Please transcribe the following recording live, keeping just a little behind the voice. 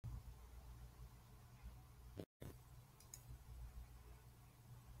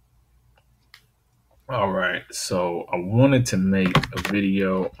All right, so I wanted to make a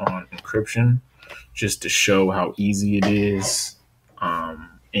video on encryption just to show how easy it is.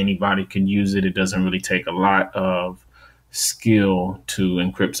 Anybody can use it. It doesn't really take a lot of skill to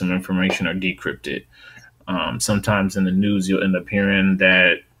encrypt some information or decrypt it. Sometimes in the news, you'll end up hearing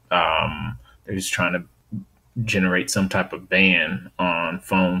that they're just trying to generate some type of ban on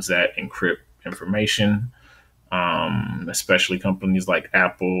phones that encrypt information, especially companies like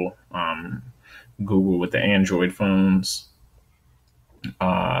Apple, Google with the Android phones.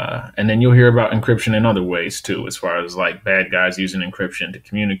 And then you'll hear about encryption in other ways too, as far as like bad guys using encryption to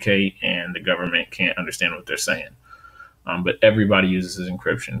communicate and the government can't understand what they're saying. But everybody uses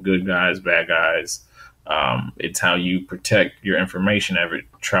encryption, good guys, bad guys. It's how you protect your information as it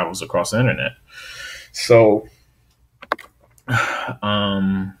travels across the internet. So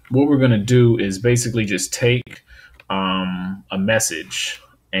what we're going to do is basically just take a message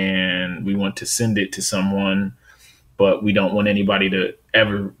and we want to send it to someone, but we don't want anybody to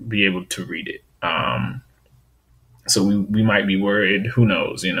ever be able to read it. So we might be worried, who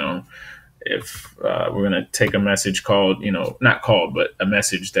knows, if we're going to take a message called, not called, but a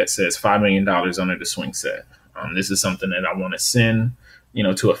message that says $5 million under the swing set. This is something that I want to send,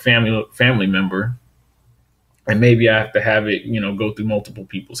 to a family member. And maybe I have to have it, go through multiple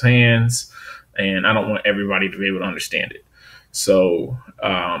people's hands, and I don't want everybody to be able to understand it. So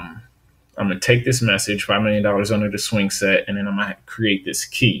I'm going to take this message, $5 million under the swing set, and then I'm going to create this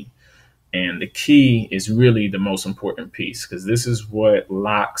key. And the key is really the most important piece because this is what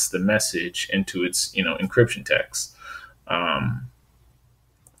locks the message into its, encryption text.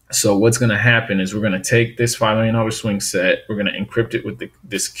 So what's going to happen is we're going to take this $5 million swing set. We're going to encrypt it with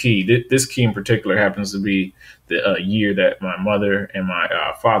this key. This key in particular happens to be the year that my mother and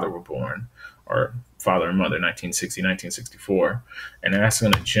my father were born, or father and mother, 1960, 1964. And that's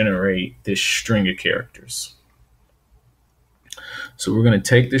going to generate this string of characters. So we're going to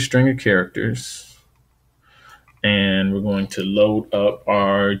take this string of characters and we're going to load up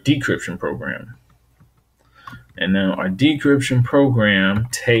our decryption program. And now our decryption program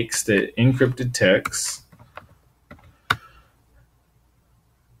takes the encrypted text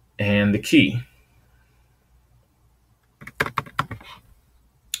and the key.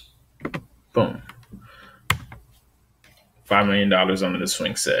 Boom. $5 million under the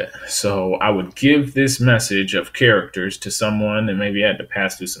swing set. So I would give this message of characters to someone and maybe I had to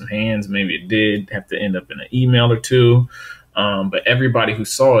pass through some hands. Maybe it did have to end up in an email or two. But everybody who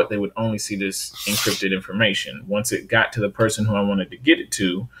saw it, they would only see this encrypted information. Once it got to the person who I wanted to get it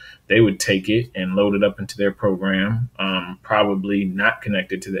to, they would take it and load it up into their program, probably not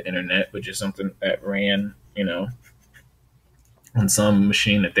connected to the internet, but just something that ran, on some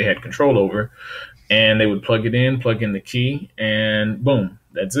machine that they had control over. And they would plug it in, plug in the key, and boom,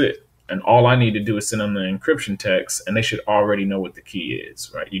 that's it. And all I need to do is send them the encryption text, and they should already know what the key is,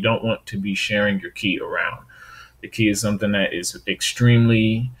 right? You don't want to be sharing your key around. The key is something that is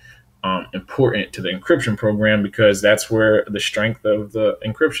extremely important to the encryption program because that's where the strength of the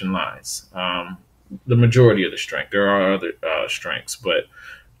encryption lies. The majority of the strength. There are other strengths, but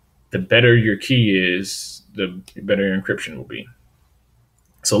the better your key is, the better your encryption will be.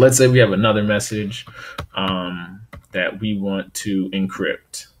 So let's say we have another message that we want to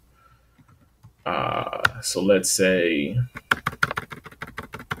encrypt. So let's say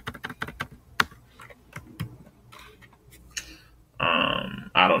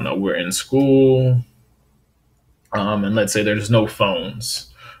I don't know, we're in school, and let's say there's no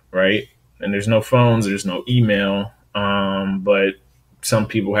phones, right? And there's no phones, there's no email, but some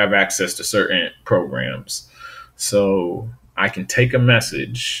people have access to certain programs. So I can take a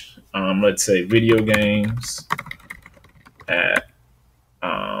message, let's say video games at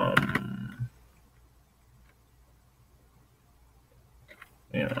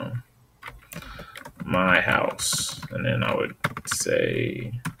my house, and then I would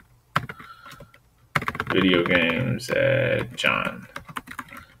say video games at John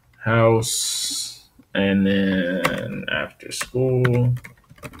house, and then after school.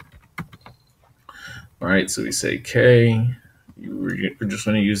 All right, so we say K. We're just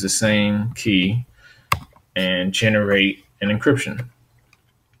going to use the same key and generate an encryption.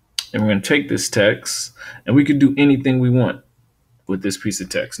 And we're going to take this text, and we can do anything we want with this piece of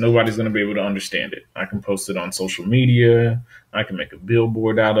text. Nobody's going to be able to understand it. I can post it on social media. I can make a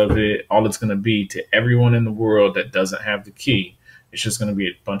billboard out of it. All it's going to be to everyone in the world that doesn't have the key, it's just going to be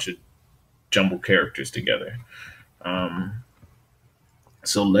a bunch of jumbled characters together.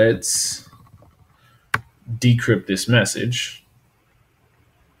 So let's decrypt this message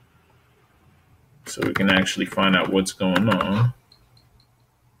so we can actually find out what's going on.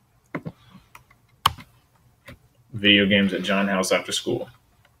 video games at John House after school.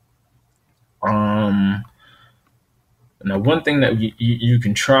 Now, one thing that you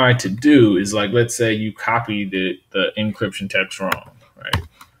can try to do is, like, let's say you copy the encryption text wrong, right?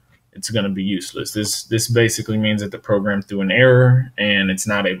 It's going to be useless. This basically means that the program threw an error and it's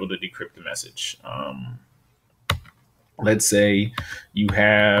not able to decrypt the message. Let's say you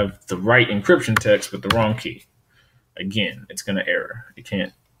have the right encryption text but the wrong key. Again, it's going to error. It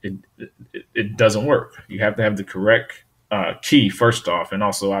can't. It doesn't work. You have to have the correct key first off, and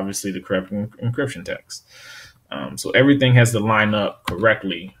also obviously the correct encryption text. So everything has to line up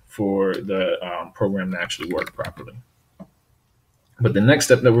correctly for the program to actually work properly. But the next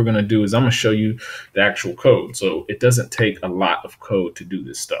step that we're going to do is I'm going to show you the actual code. So it doesn't take a lot of code to do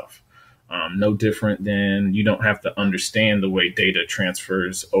this stuff. No different than you don't have to understand the way data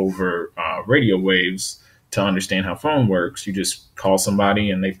transfers over radio waves to understand how phone works. You just call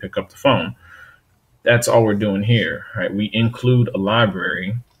somebody and they pick up the phone. That's all we're doing here, right? We include a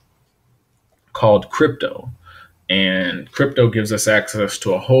library called Crypto. And Crypto gives us access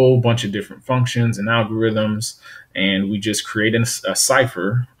to a whole bunch of different functions and algorithms. And we just create a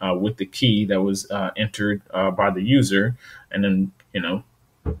cipher with the key that was entered by the user, and then,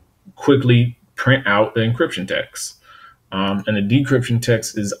 quickly print out the encryption text. And the decryption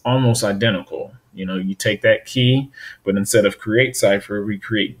text is almost identical. You take that key, but instead of create cipher, we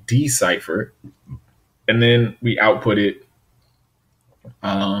create decipher, and then we output it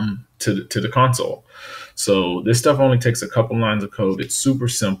to the console. So this stuff only takes a couple lines of code. It's super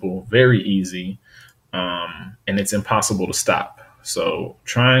simple, very easy, and it's impossible to stop. So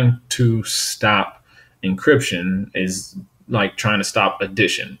trying to stop encryption is like trying to stop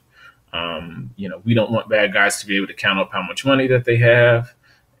addition. We don't want bad guys to be able to count up how much money that they have,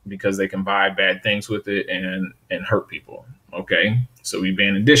 because they can buy bad things with it and hurt people. Okay, so we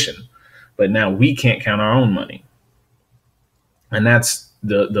ban addition, but now we can't count our own money. And that's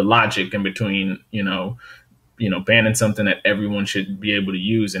the logic in between, banning something that everyone should be able to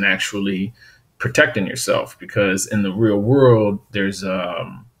use and actually protecting yourself. Because in the real world, there's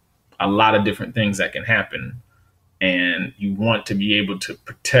a lot of different things that can happen. And you want to be able to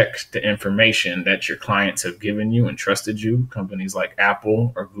protect the information that your clients have given you and trusted you, companies like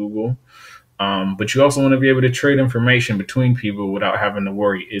Apple or Google. But you also want to be able to trade information between people without having to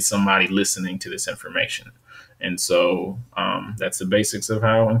worry, is somebody listening to this information? And so that's the basics of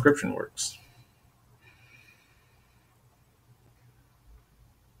how encryption works.